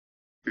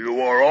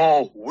You are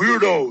all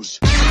weirdos.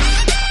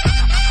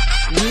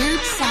 Weird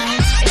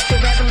science is the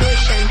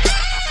revolution.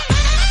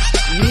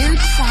 Weird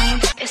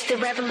science is the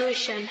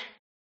revolution.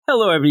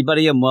 Hello,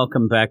 everybody, and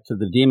welcome back to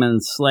the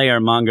Demon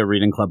Slayer Manga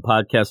Reading Club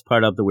podcast,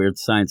 part of the Weird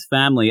Science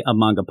family, a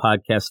manga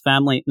podcast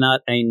family,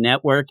 not a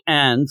network.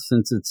 And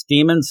since it's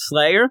Demon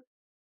Slayer,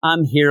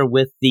 I'm here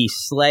with the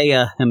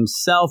Slayer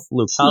himself,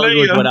 Luke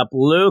Hollywood. What up,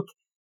 Luke?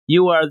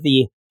 You are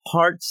the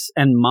hearts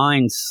and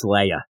minds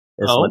Slayer,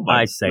 is what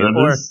I say.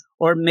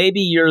 Or maybe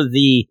you're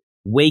the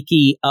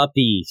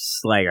wakey-uppy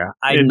Slayer.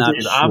 I'm not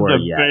sure I'm the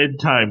yet.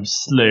 bedtime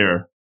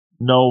Slayer.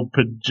 No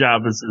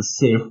pajamas is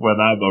safe when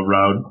I'm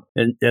around.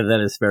 And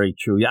that is very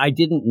true. I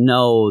didn't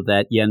know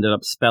that you ended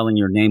up spelling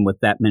your name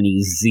with that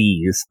many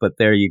Z's, but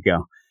there you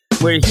go.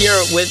 We're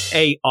here with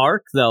a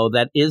arc, though,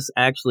 that is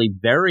actually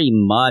very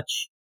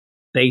much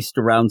based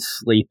around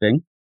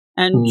sleeping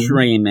and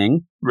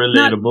dreaming.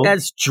 Relatable. Not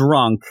as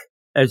drunk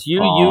as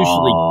you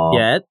usually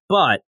get,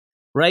 but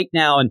right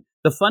now, and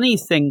the funny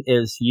thing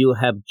is you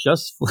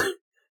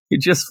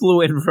just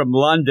flew in from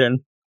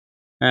London.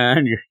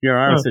 And your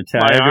arms are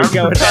tired.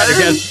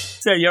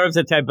 So your arms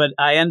are tired. But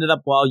I ended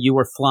up while you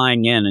were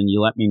flying in, and you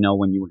let me know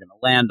when you were going to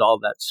land, all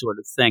that sort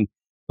of thing.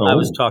 I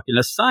was talking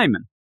to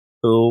Simon,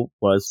 who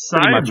was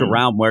pretty much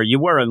around where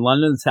you were in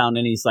London town,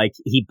 and he's like,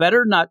 he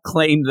better not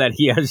claim that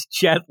he has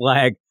jet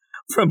lag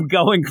from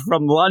going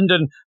from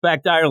London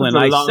back to Ireland.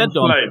 I said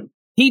to him,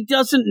 he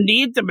doesn't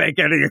need to make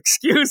any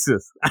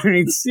excuses. I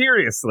mean,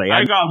 seriously.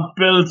 I got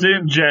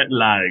built-in jet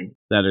lag.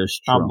 That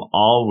is true. I'm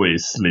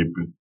always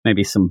sleeping.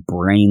 Maybe some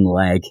brain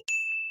lag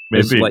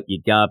is what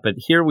you got. But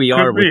here we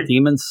are with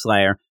Demon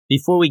Slayer.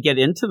 Before we get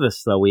into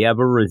this, though, we have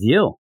a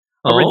review.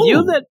 A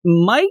review that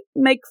might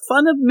make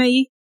fun of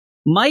me,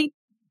 might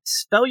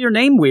spell your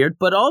name weird,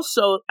 but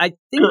also I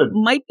think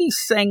might be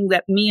saying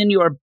that me and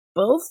you are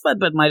both,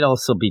 but might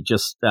also be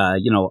just,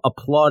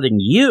 applauding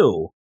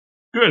you.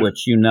 Good.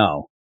 Which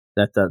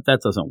that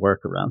doesn't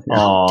work around here.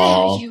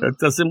 That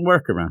doesn't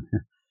work around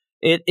here.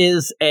 It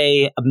is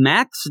a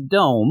Max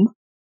Dome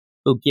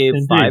who gave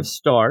 5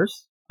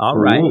 stars. All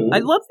right. I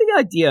love the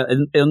idea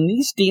in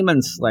these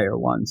Demon Slayer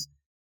ones.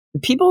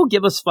 People who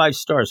give us 5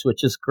 stars,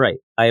 which is great.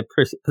 I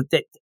appreciate, but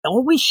they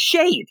always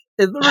shade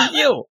in the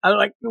review. I'm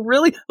like,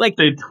 really? Like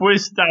they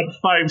twist that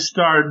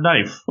 5-star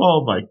knife.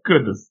 Oh my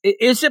goodness!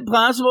 Is it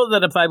possible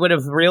that if I would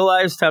have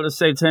realized how to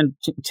say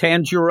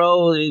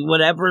Tanjiro,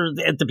 whatever,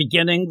 at the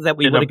beginning, that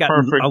we would have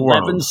gotten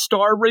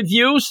 11-star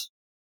reviews?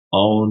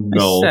 Oh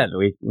no! I said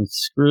we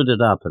screwed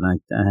it up,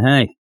 and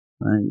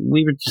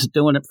we were just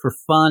doing it for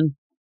fun.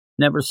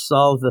 Never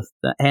saw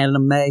the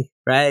anime,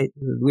 right?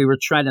 We were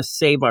trying to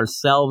save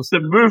ourselves. The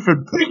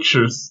moving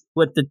pictures.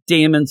 With the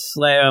Demon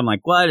Slayer. I'm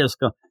like, well, just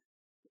go. It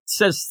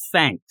says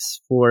thanks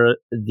for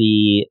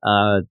the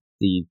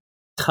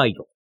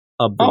title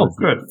of the review.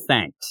 Good.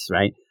 Thanks,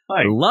 right?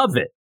 Nice. Love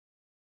it.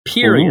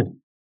 Period.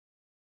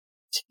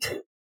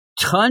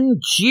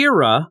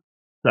 Tanjiro,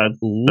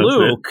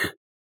 Luke,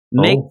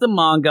 make the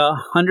manga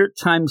 100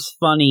 times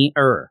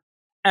funnier.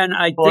 And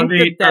I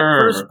think that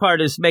first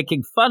part is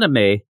making fun of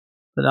me,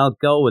 but I'll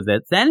go with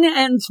it. Then it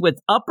ends with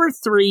upper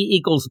 3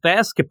 equals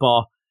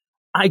basketball.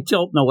 I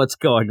don't know what's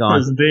going on.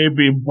 Because they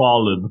be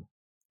balling.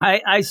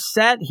 I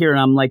sat here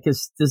and I'm like,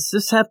 does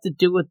this have to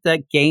do with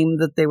that game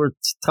that they were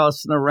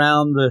tossing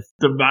around? The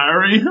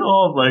Mari?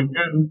 Oh my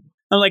goodness.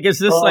 I'm like, is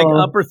this like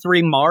upper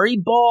 3 Mari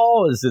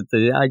ball? Is it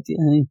the idea?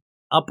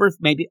 Upper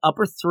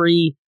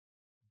 3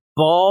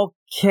 ball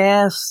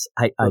cast?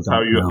 I don't know.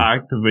 How you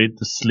activate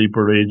the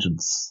sleeper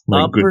agents.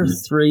 My upper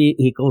goodness. 3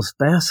 equals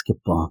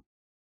basketball.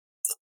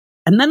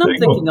 And then I'm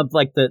thinking of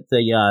like the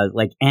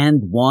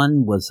And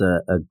One was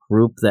a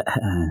group that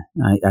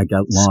I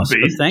got lost.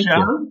 Space but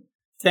Jam?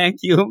 Thank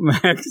you,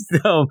 Max.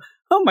 Oh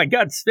my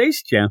God,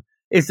 Space Jam.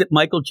 Is it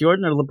Michael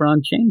Jordan or LeBron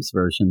James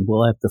version?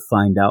 We'll have to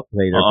find out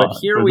later. But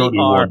here we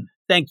are.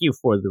 Thank you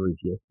for the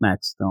review,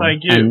 Max Stone.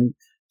 Thank you. And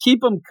keep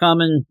them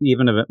coming,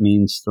 even if it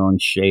means throwing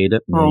shade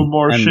at me.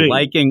 More and shade.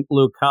 Liking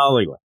Luke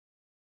Hollywood.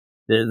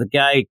 The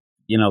guy,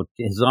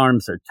 his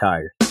arms are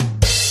tired.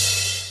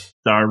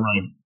 Darn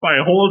right. By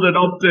holding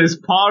up this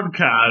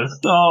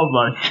podcast. Oh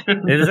my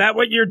goodness. Is that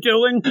what you're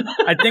doing?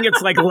 I think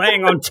it's like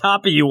laying on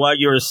top of you while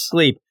you're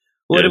asleep.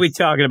 What are we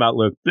talking about,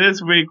 Luke?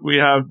 This week we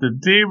have the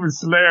Demon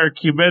Slayer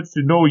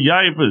Kimetsu no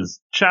Yaibas,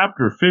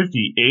 Chapter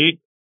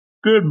 58,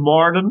 Good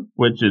Morning,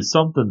 which is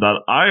something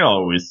that I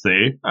always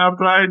say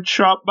after I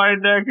chop my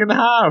neck in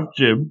half,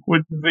 Jim,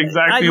 which is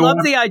exactly what I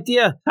love the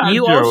idea.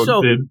 You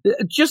also,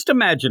 just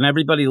imagine,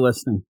 everybody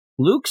listening,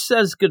 Luke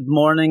says good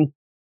morning,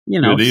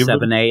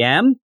 7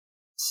 a.m.,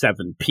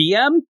 7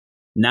 p.m.,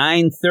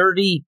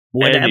 9:30,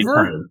 whatever.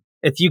 Anytime.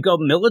 If you go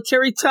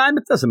military time,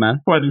 it doesn't matter.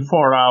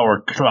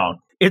 24-hour clock.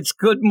 It's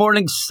good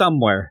morning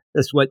somewhere,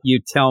 is what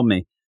you tell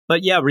me.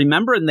 But yeah,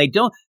 remember, and they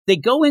go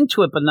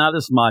into it, but not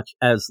as much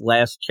as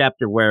last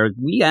chapter where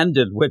we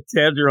ended with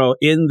Tanjiro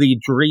in the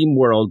dream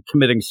world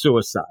committing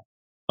suicide.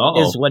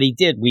 Is what he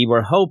did. We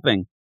were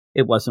hoping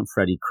it wasn't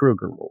Freddy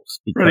Krueger rules,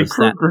 because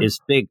that is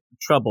big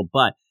trouble.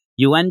 But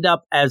you end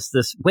up as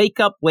this wake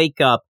up,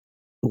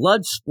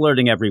 blood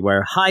splurting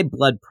everywhere, high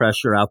blood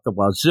pressure out the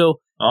wazoo.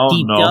 Oh,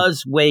 no.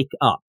 Does wake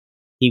up.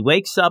 He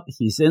wakes up.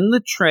 He's in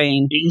the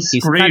train. He's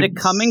kind of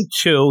coming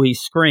to. He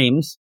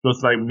screams.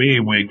 Just like me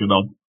waking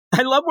up.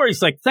 I love where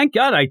he's like, thank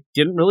God I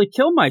didn't really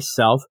kill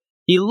myself.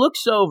 He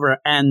looks over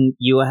and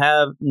you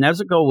have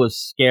Nezuko was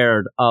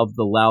scared of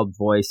the loud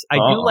voice. I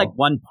do like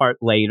one part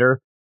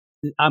later.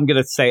 I'm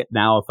going to say it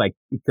now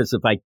because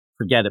if I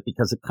forget it,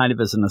 because it kind of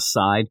is an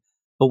aside.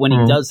 But when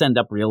he does end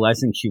up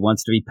realizing she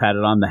wants to be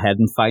patted on the head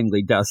and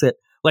finally does it,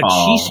 like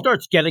she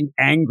starts getting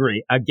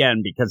angry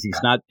again because he's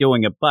not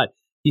doing it. But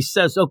he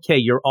says, okay,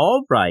 you're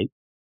all right.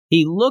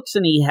 He looks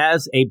and he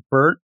has a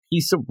burnt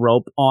piece of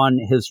rope on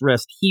his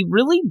wrist. He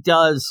really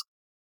does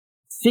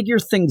figure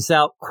things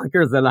out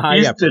quicker than I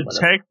He's ever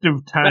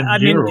Detective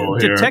Tanjiro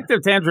here.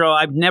 Detective Tanjiro,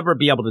 I'd never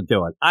be able to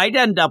do it. I'd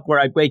end up where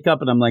I'd wake up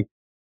and I'm like,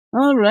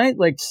 all right,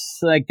 like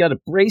I got a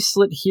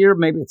bracelet here.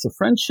 Maybe it's a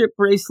friendship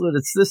bracelet.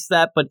 It's this,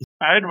 that. But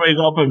I'd wake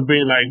up and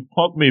be like,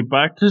 put me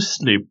back to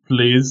sleep,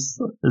 please.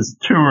 It's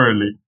too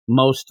early.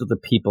 Most of the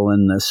people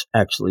in this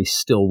actually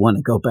still want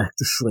to go back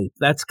to sleep.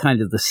 That's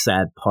kind of the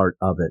sad part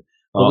of it.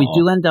 But we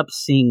do end up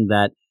seeing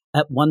that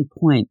at one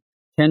point,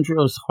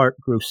 Tanjiro's heart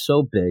grew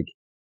so big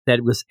that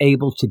it was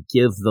able to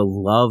give the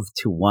love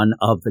to one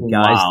of the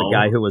guys, the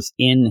guy who was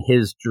in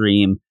his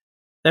dream,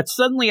 that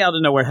suddenly out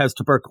of nowhere has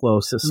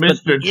tuberculosis. But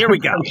here we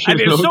go. I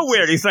mean, it's so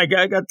weird. He's like,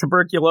 I got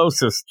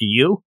tuberculosis. Do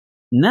you?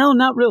 No,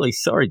 not really.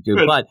 Sorry, dude.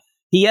 Good. But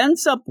he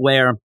ends up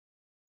where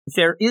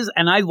there is,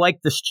 and I like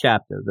this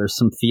chapter. There's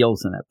some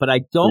feels in it, but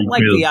I don't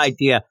like the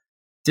idea.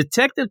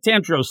 Detective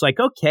Tanjiro's like,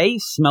 okay,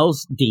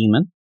 smells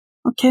demon.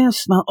 Okay, I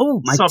smell.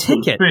 Oh, my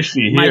Something ticket.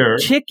 Fishy My here.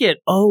 ticket.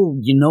 Oh,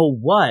 you know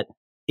what?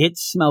 It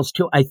smells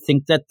too. I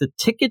think that the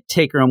ticket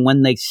taker, and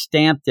when they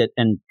stamped it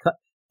and cut,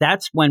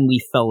 that's when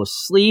we fell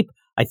asleep.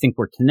 I think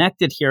we're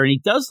connected here. And he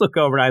does look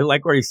over, and I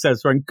like where he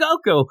says, when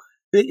Goku,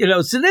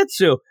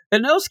 Zenitsu,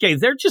 and Inosuke,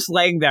 they're just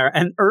laying there.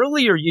 And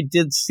earlier you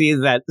did see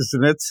that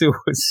Zenitsu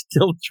was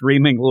still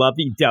dreaming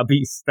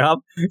lovey-dovey stuff.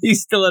 He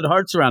still had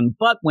hearts around.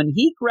 But when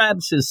he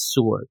grabs his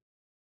sword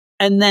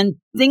and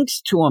then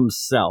thinks to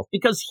himself,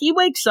 because he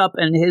wakes up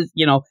and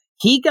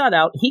he got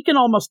out, he can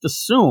almost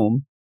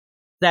assume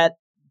that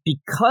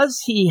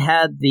because he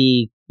had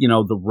the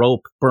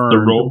rope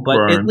burned,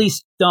 at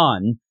least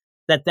done,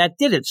 that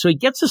did it. So he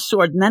gets a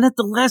sword, and then at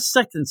the last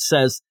second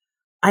says,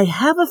 I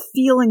have a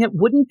feeling it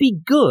wouldn't be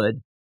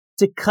good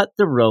to cut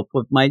the rope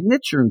with my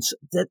Nichiren.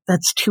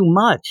 That's too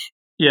much.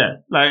 Yeah,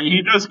 like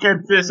he just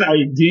gets this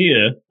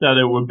idea that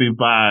it would be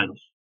bad,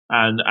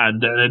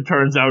 and then it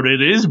turns out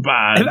it is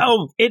bad.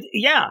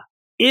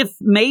 If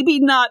maybe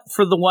not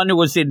for the one who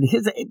was in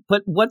his,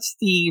 but what's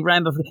the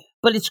ramification?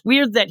 But it's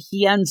weird that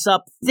he ends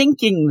up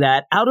thinking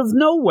that out of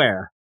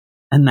nowhere,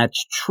 and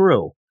that's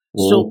true.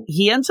 Whoa. So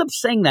he ends up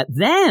saying that.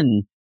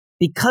 Then,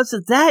 because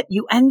of that,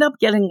 you end up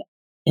getting,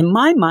 in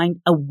my mind,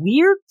 a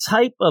weird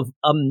type of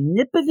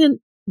omnipotent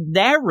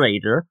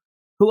narrator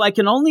who I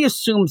can only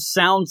assume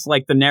sounds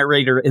like the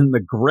narrator in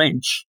The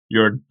Grinch.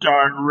 You're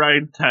darn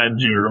right,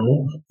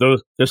 Tanjiro.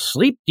 The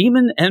sleep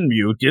demon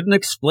Enmu didn't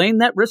explain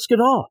that risk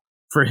at all.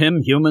 For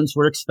him, humans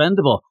were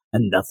expendable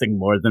and nothing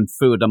more than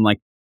food. I'm like,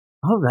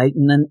 all right.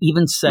 And then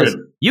even says,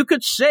 you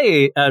could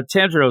say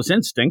Tanjiro's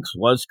instincts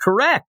was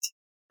correct.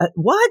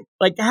 What?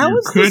 Like, how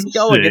is this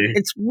going?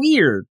 It's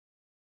weird.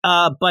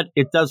 But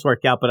it does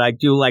work out. But I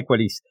do like what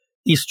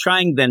he's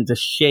trying then to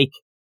shake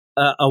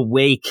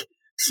awake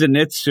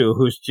Zenitsu,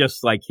 who's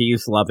just like,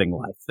 he's loving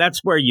life.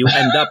 That's where you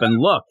end up. And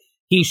look,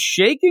 he's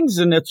shaking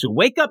Zenitsu.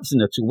 Wake up,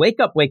 Zenitsu. Wake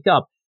up, wake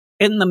up.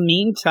 In the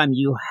meantime,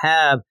 you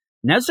have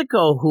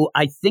Nezuko, who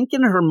I think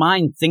in her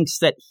mind thinks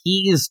that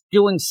he is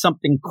doing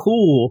something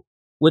cool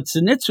with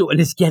Zenitsu and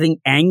is getting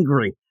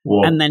angry.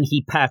 Whoa. And then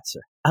he pats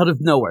her out of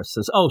nowhere,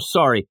 says, oh,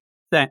 sorry,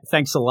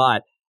 thanks a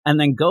lot. And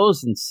then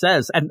goes and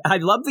says, and I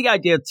love the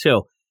idea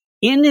too,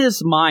 in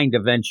his mind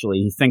eventually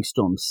he thinks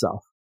to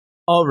himself,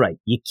 all right,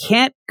 you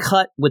can't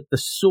cut with the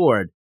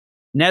sword.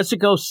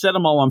 Nezuko, set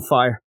them all on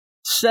fire.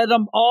 Set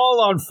them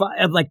all on fire.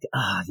 I'm like,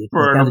 you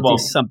gotta do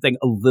something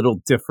a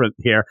little different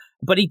here.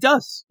 But he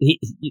does.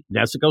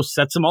 Nezuko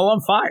sets them all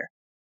on fire.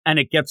 And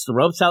it gets the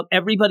ropes out.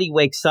 Everybody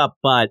wakes up,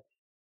 but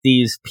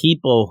these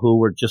people who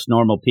were just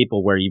normal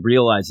people, where he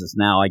realizes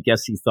now, I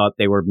guess he thought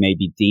they were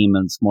maybe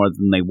demons more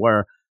than they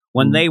were.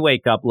 When they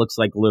wake up, looks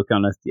like Luke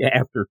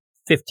after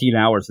 15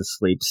 hours of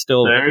sleep,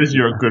 still there's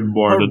your good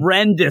morning.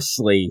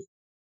 Horrendously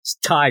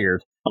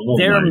tired.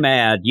 They're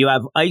mad. You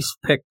have Ice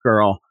Pick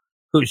Girl,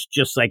 who's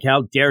just like,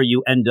 how dare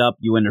you end up,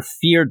 you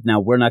interfered, now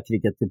we're not going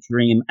to get the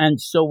dream. And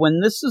so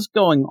when this is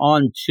going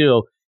on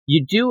too,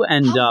 you do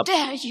end up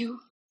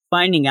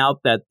finding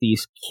out that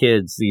these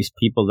kids, these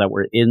people that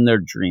were in their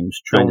dreams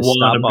trying to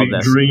stop all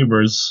this,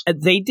 dreamers.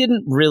 They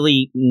didn't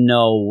really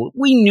know.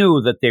 We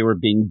knew that they were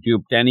being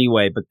duped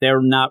anyway, but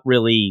they're not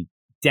really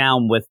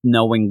down with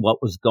knowing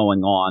what was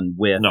going on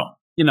with,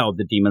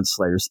 the Demon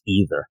Slayers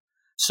either.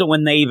 So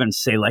when they even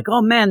say like,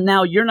 oh man,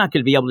 now you're not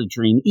going to be able to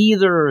dream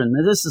either, and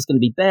this is going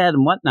to be bad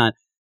and whatnot,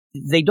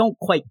 they don't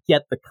quite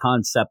get the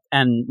concept.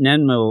 And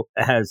Nenmu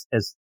has,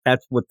 as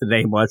that's what the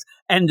name was,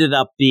 ended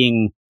up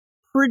being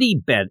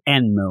pretty bad.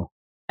 Enmu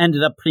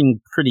ended up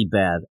being pretty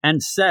bad,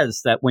 and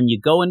says that when you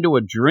go into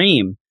a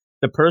dream,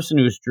 the person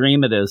whose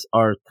dream it is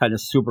are kind of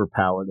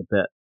superpowered a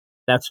bit.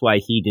 That's why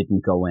he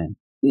didn't go in.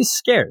 He's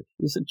scared.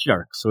 He's a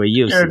jerk, so he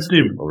uses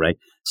people, right?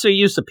 So he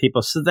used the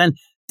people. So then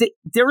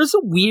there is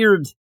a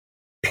weird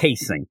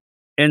pacing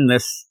in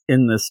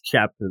this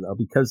chapter, though,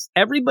 because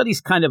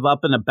everybody's kind of up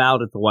and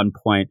about at the one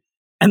point,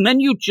 and then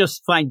you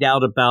just find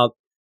out about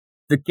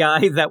the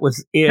guy that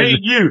was in. Hey,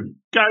 you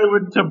guy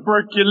with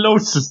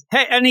tuberculosis.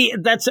 Hey, and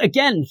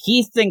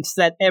he thinks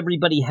that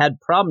everybody had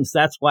problems.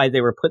 That's why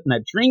they were put in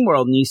that dream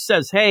world. And he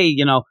says, hey,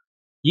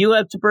 you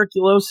have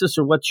tuberculosis,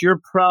 or what's your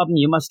problem?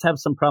 You must have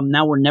some problem.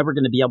 Now we're never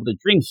going to be able to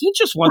dream. He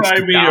just wants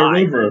to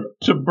die. River,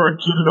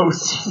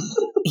 tuberculosis.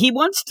 He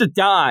wants to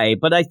die,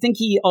 but I think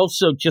he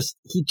also just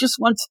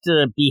wants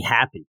to be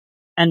happy.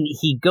 And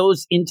he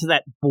goes into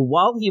that. But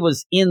while he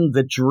was in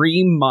the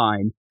dream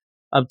mind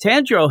of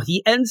Tanjiro,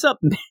 he ends up.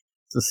 This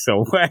is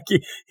so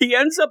wacky. He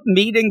ends up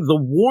meeting the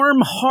warm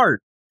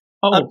heart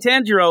of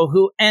Tanjiro,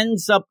 who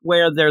ends up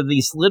where there are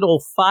these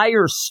little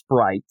fire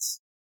sprites.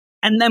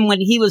 And then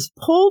when he was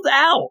pulled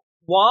out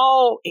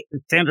while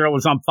Tanjiro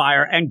was on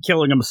fire and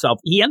killing himself,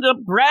 he ended up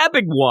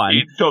grabbing one.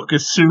 He took a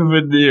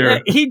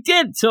souvenir. He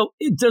did. So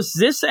does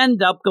this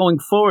end up going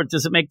forward?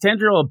 Does it make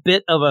Tanjiro a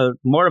bit of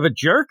more of a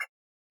jerk?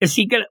 Is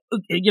he gonna?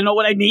 You know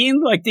what I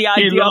mean? Like the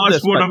idea. He lost of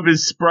this, one of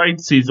his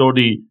sprites. He's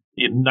only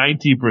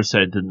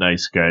 90% a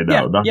nice guy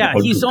now. Yeah,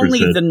 he's only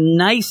the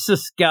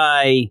nicest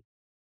guy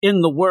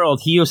in the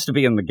world. He used to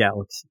be in the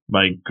galaxy.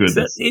 My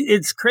goodness. So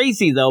it's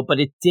crazy, though, but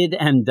it did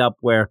end up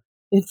where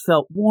it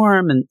felt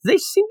warm, and they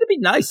seemed to be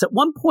nice. At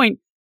one point,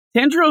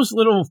 Tanjiro's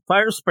little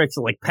fire sprites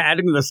are like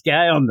patting this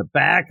guy on the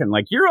back and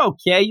like, you're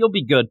okay, you'll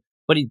be good.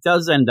 But he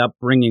does end up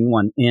bringing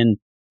one in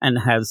and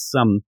has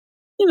some,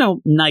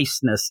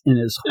 niceness in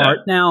his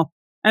heart now,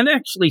 and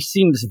actually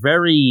seems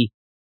very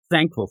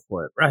thankful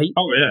for it, right?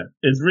 Oh, yeah.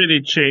 It's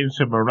really changed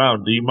him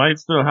around. He might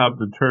still have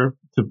the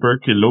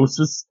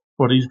tuberculosis,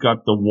 but he's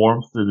got the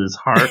warmth in his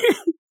heart.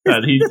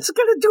 It's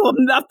going to do him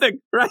nothing,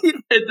 right?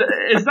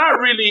 It's not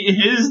really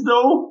his,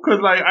 though,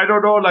 because, I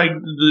don't know,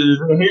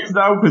 his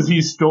now, because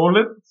he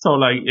stole it. So,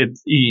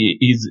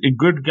 he's a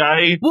good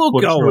guy, we'll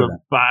but go through with a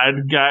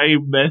bad guy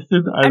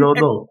method. I don't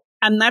know.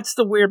 And that's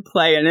the weird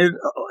play, and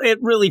it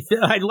really.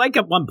 I like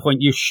at one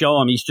point you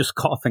show him he's just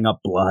coughing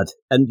up blood,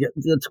 and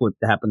that's what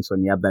happens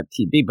when you have that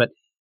TB. But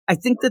I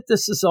think that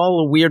this is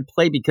all a weird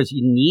play because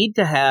you need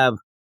to have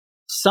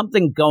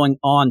something going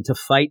on to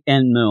fight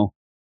Enmu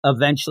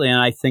eventually,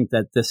 and I think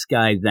that this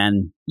guy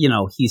then,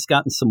 he's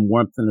gotten some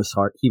warmth in his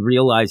heart. He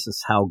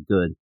realizes how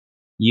good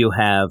you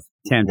have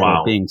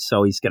Tanjiro being,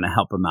 so he's going to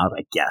help him out,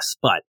 I guess.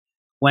 But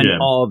when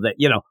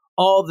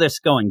all this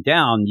going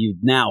down, you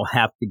now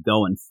have to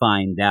go and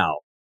find out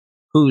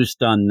who's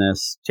done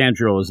this.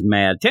 Tanjiro is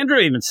mad.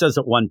 Tanjiro even says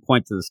at one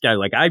point to this guy,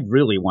 I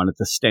really wanted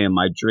to stay in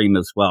my dream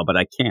as well, but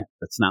I can't.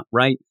 That's not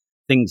right.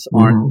 Things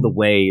aren't the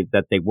way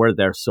that they were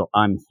there, so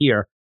I'm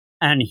here.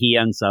 And he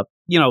ends up,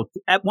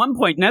 at one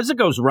point,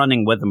 Nezuko's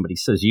running with him, but he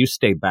says, you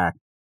stay back.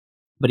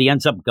 But he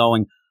ends up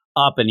going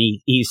up, and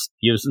he's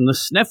using the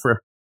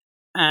sniffer.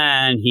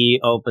 And he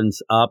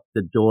opens up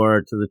the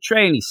door to the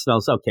train. He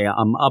smells, okay,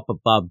 I'm up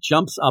above,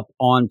 jumps up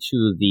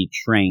onto the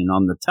train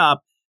on the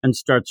top and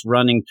starts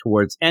running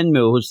towards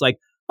Enmu, who's like,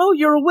 oh,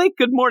 you're awake.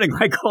 Good morning.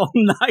 Like, oh,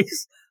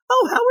 nice.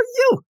 Oh, how are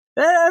you?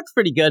 That's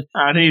pretty good.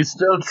 And he's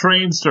still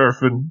train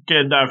surfing,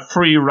 getting that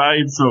free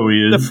ride, so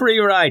he is. The free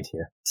ride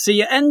here. So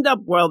you end up,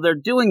 while they're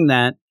doing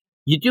that,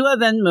 you do have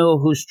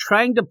Enmu who's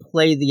trying to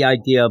play the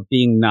idea of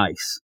being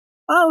nice.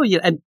 Oh, yeah,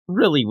 and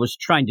really was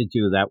trying to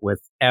do that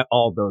with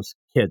all those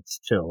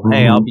kids, too.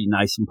 Hey, I'll be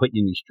nice and put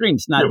you in these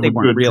dreams. They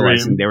weren't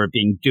realizing they were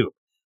being duped.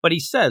 But he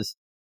says,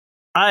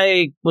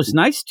 I was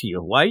nice to you.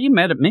 Why are you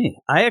mad at me?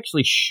 I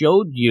actually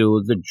showed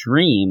you the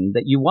dream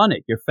that you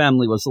wanted. Your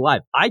family was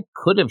alive. I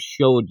could have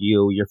showed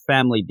you your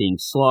family being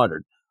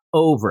slaughtered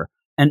over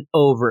and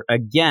over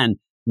again.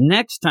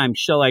 Next time,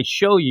 shall I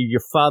show you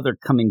your father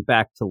coming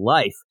back to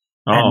life?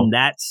 And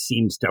that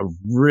seems to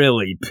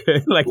really,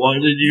 what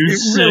did you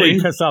say?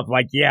 Really piss off.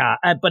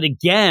 But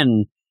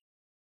again,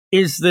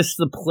 is this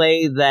the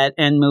play that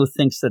Enmu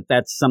thinks that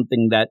that's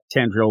something that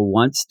Tanjiro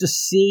wants to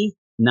see,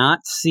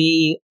 not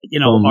see?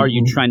 Are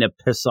you trying to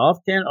piss off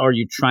Dan? Or are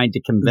you trying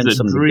to convince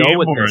him to go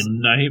with this?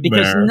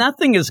 Because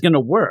nothing is going to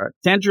work.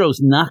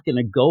 Tanjiro's not going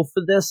to go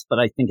for this, but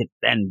I think it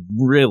then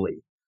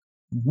really,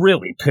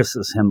 really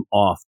pisses him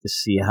off to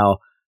see how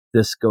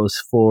this goes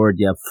forward.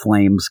 You have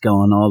flames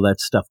going, all that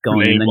stuff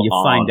going, and then you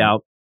find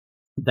out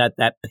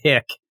that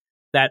pick,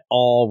 that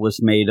all was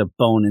made of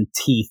bone and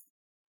teeth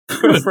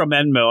from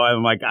Enmu.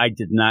 I'm like, I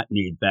did not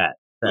need that.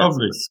 That's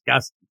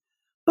disgusting.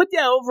 But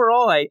yeah,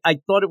 overall, I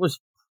thought it was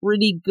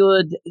pretty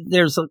good.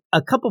 There's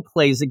a couple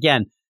plays.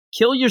 Again,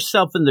 kill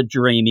yourself in the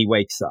dream. He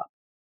wakes up.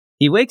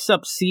 He wakes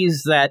up,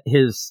 sees that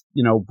his,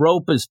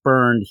 rope is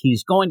burned.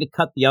 He's going to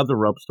cut the other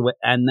ropes to it.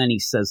 And then he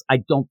says, I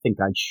don't think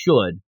I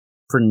should,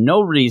 for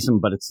no reason,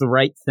 but it's the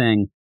right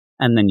thing.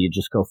 and then you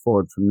just go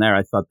forward from there.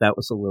 I thought that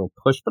was a little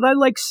push, but I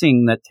like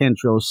seeing that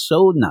Tanjiro's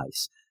so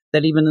nice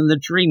that even in the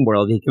dream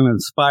world, he can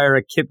inspire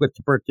a kid with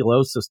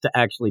tuberculosis to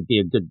actually be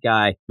a good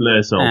guy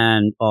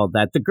and all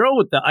that. The girl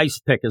with the ice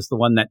pick is the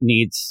one that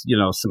needs,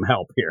 some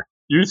help here.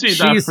 You see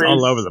She's that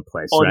all over the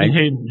place,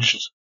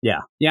 unhinged.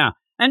 Right? Yeah.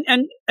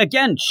 And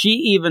again, she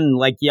even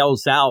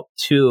yells out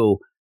to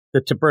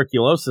the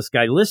tuberculosis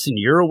guy, listen,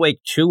 you're awake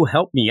too,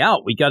 help me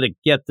out. We got to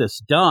get this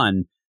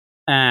done.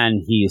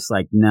 And he's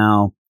like,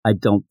 no, I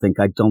don't think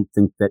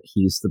that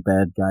he's the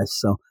bad guy.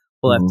 So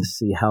we'll have to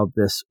see how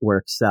this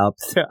works out.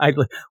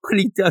 When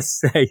he does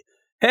say,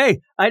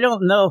 hey, I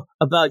don't know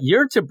about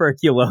your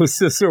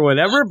tuberculosis or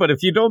whatever, but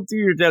if you don't do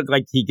your job,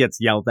 he gets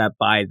yelled at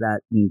by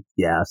that. And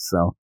yeah,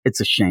 so it's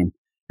a shame.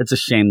 It's a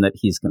shame that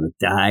he's going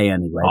to die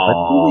anyway. But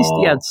at least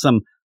he had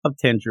some of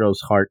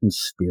Tanjiro's heart and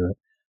spirit.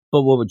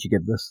 But what would you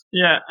give this?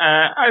 Yeah,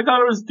 I thought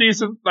it was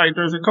decent.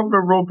 There's a couple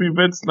of ropey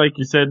bits, like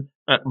you said.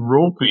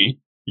 Ropey.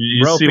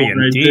 You ropey see what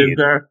indeed. I did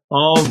there?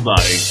 Oh my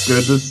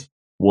goodness.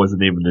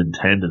 Wasn't even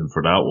intended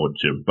for that one,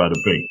 Jim. Bada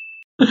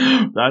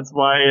bing. That's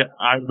why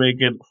I make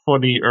it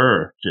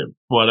funnier, Jim.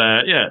 But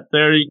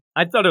there.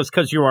 I thought it was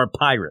because you are a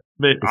pirate.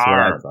 They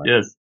are,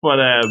 yes. But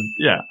I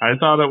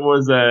thought it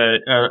was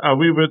a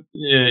wee bit,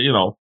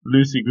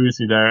 loosey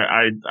goosey there.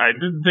 I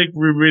didn't think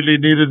we really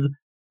needed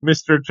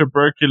Mr.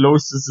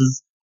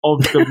 Tuberculosis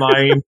of the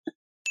mind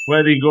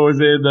when he goes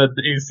in and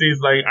he sees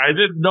I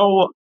didn't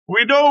know.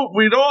 We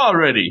know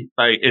already.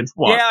 It's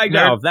what? Yeah, I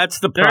know. That's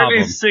the problem.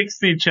 Nearly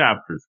 60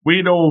 chapters.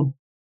 We know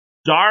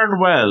darn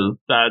well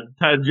that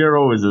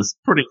Tanjiro is a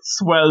pretty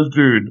swell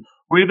dude.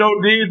 We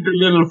don't need the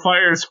little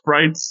fire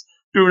sprites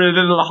doing a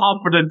little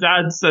hop and a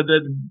dance and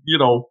then,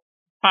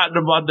 patting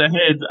him on the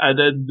head, and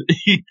then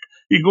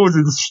he goes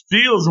and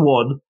steals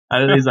one,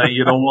 and then he's like,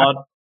 you know what?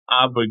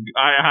 I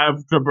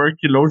have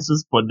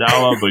tuberculosis, but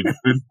now I'm a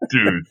good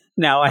dude.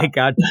 Now I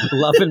got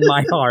love in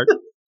my heart.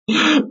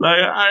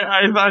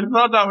 I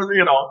thought that was,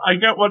 I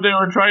get what they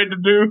were trying to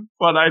do,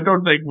 but I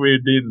don't think we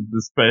needed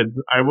to spend.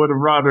 I would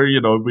have rather,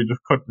 we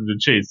just cut to the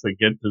chase and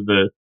get to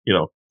the,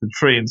 the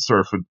train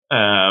surfing.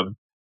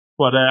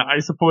 But I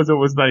suppose it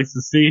was nice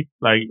to see,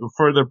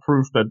 further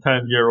proof that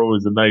Tanjiro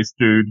is a nice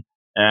dude.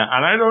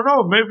 And I don't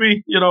know,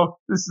 maybe,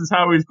 this is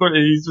how he's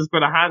just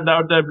going to hand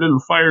out them little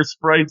fire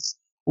sprites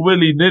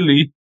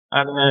willy-nilly.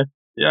 And,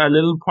 a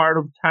little part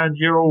of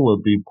Tanjiro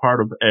will be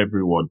part of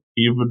everyone,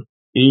 even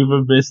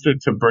Mr.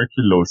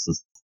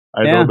 Tuberculosis.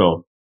 I don't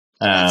know.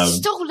 You've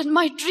stolen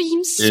my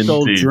dreams.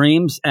 Stole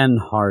dreams and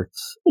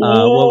hearts.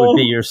 What would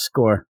be your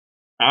score?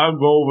 I'll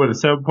go with a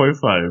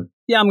 7.5.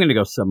 Yeah, I'm going to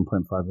go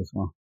 7.5 as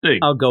well.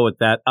 I'll go with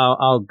that.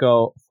 I'll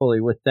go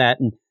fully with that.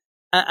 And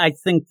I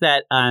think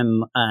that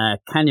I'm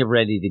kind of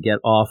ready to get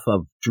off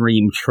of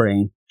Dream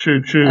Train.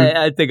 True.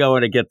 I think I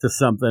want to get to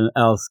something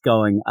else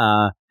going.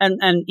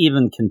 And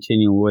even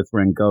continue with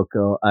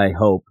Rengoku, I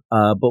hope.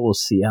 But we'll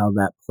see how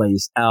that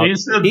plays out.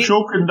 He's still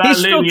choking that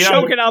lady out. He's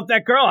still choking out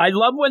that girl. I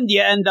love when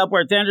you end up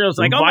where Tanjiro's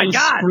like, oh my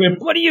God,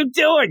 what are you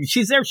doing?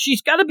 She's there.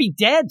 She's got to be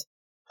dead.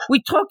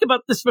 We talked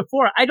about this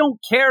before. I don't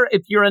care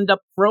if you end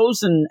up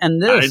frozen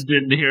and this. I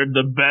didn't hear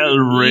the bell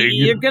ring.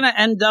 You're going to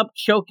end up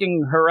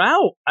choking her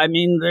out. I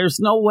mean, there's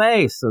no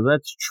way. So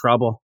that's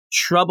trouble.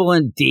 Trouble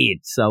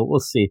indeed. So we'll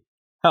see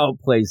how it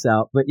plays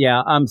out. But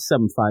yeah, I'm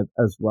 7.5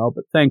 as well.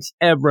 But thanks,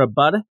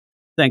 everybody.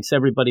 Thanks,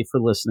 everybody, for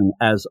listening.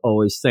 As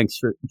always, thanks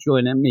for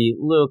joining me,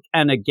 Luke.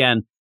 And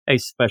again, a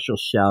special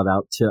shout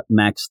out to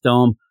Max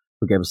Dome,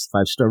 who gave us a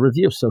 5-star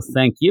review. So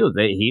thank you.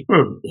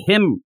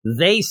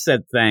 They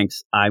said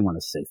thanks. I want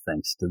to say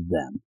thanks to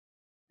them.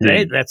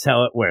 Right? That's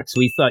how it works.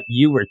 We thought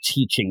you were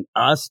teaching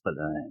us, but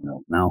I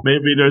don't know.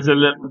 Maybe there's a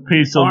little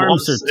piece of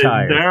arms us are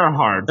tired. In their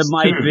hearts. It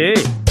might be.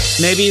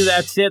 Maybe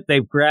that's it.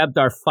 They've grabbed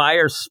our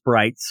fire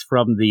sprites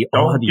from the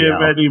Don't audio.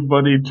 give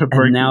anybody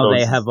tuberculosis. And now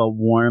they have a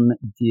warm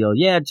deal.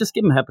 Yeah, just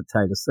give them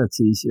hepatitis. That's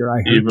easier, I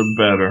heard. Even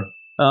better.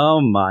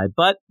 Oh, my.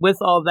 But with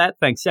all that,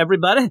 thanks,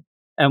 everybody.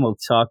 And we'll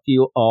talk to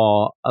you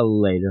all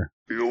later.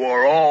 You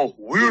are all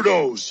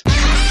weirdos.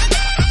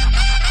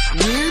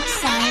 Weird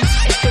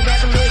science is the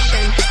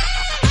revolution.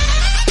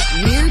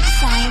 Weird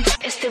science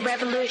is the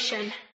revolution.